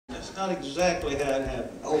That's not exactly how it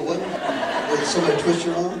happened. Oh, what? Did somebody twist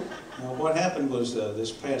your arm? Now, what happened was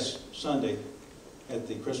this past Sunday at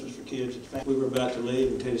the Christmas for Kids, we were about to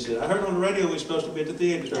leave, and Teddy said, I heard on the radio we're supposed to be at the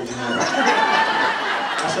theater Thursday night.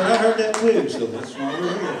 I said, I heard that too, so that's why we're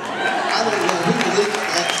here. I don't know who believed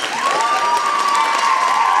that.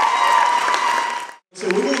 So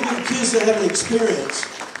we want to give kids that have an experience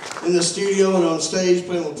in the studio and on stage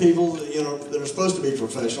playing with people that, that are supposed to be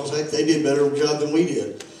professionals. Heck, they did a better job than we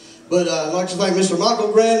did. But I'd like to thank Mr.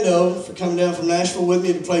 Michael Grando for coming down from Nashville with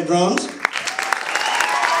me to play drums.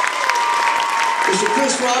 Mr.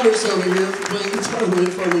 Chris Roberts over here for playing guitar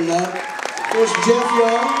with for me tonight. Of course, Jeff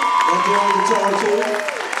Young, right there on guitar too.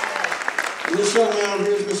 And this young man over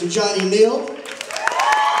here is Mr. Johnny Neel.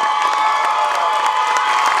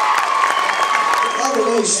 All of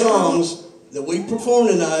those songs that we perform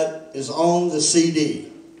tonight is on the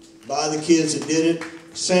CD by the kids that did it.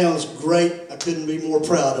 Sounds great. I couldn't be more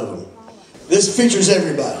proud of them. This features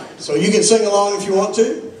everybody, so you can sing along if you want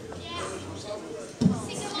to.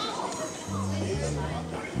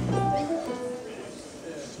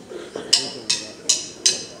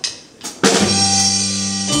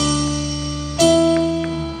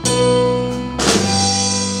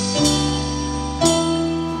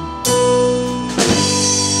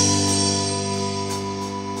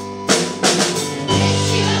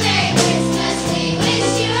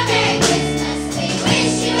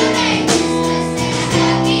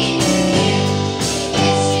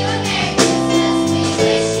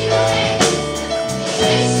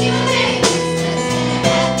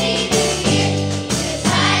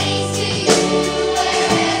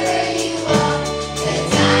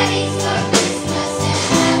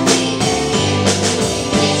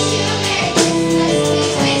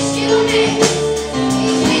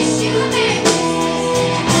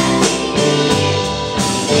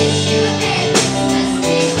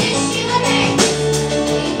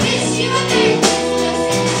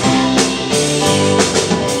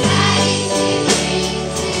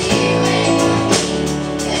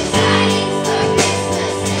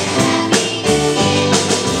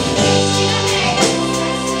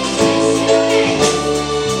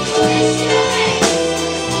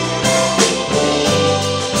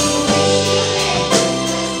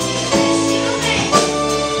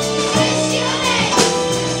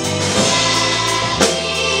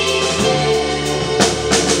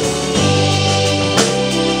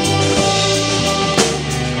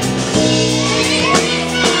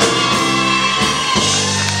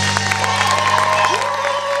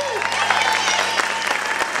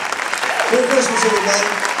 Merry Christmas, everybody.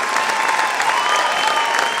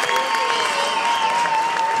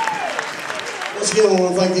 Once again, I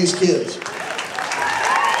want to thank these kids.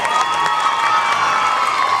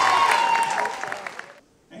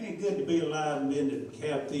 Ain't it good to be alive and be in the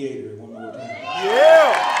Dekalb Theatre one more time?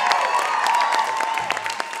 Yeah!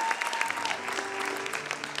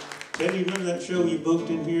 Teddy, you remember that show you booked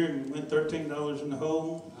in here and went $13 in the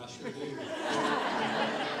hole? I sure do.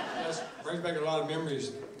 That brings back a lot of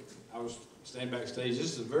memories. I was standing backstage. This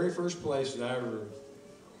is the very first place that I ever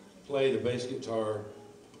played the bass guitar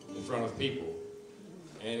in front of people.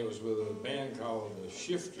 And it was with a band called the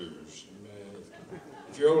Shifters.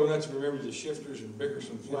 If you're old enough to remember the Shifters and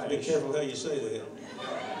Bickerson Flash. Be careful how you say that.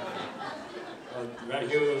 Right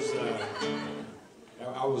here was,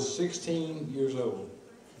 I was 16 years old.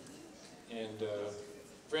 And a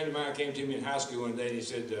friend of mine came to me in high school one day and he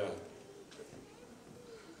said,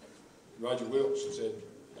 Roger Wilkes, and said,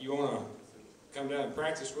 you want to come down and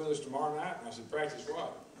practice with us tomorrow night? And I said, practice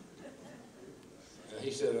what? He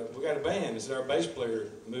said, we got a band. He said, our bass player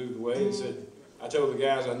moved away. He said, I told the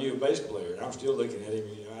guys I knew a bass player. And I'm still looking at him.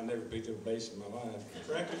 I never picked up a bass in my life.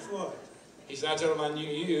 Practice what? He said, I told him I knew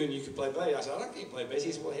you and you could play bass. I said, I can't play bass.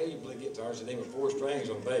 He said, well, hell, you can play guitar. I said, they were 4 strings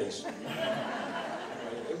on bass.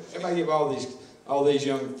 Everybody give all these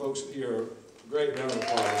young folks here a great round of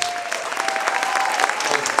applause.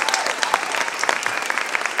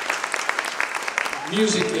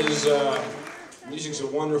 Music's a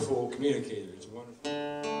wonderful communicator. It's wonderful.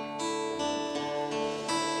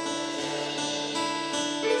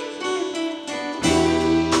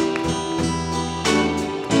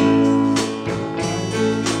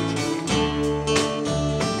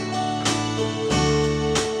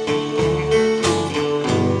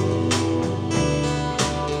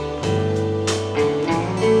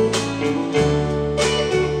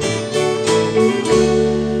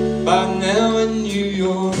 By now in New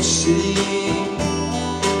York City,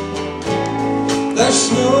 there's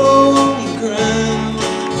snow on the ground.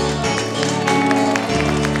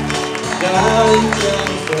 Down in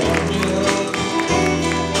California,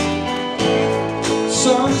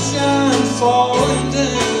 sun's sunshine falling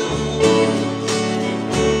down.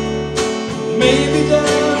 Maybe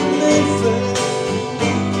down in Memphis,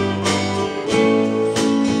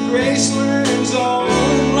 Graceland's all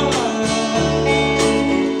in line.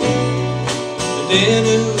 And in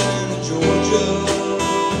Atlanta, Georgia,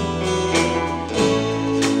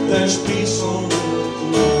 there's peace on the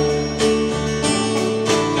line.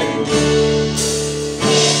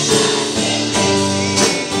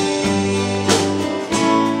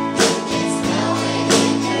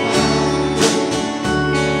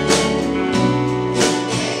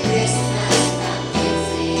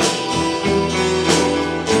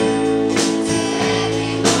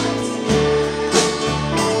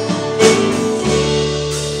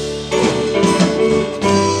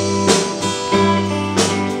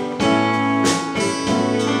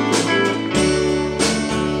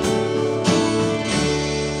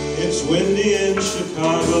 It's windy in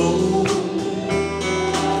Chicago.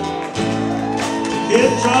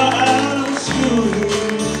 Kids are out of school.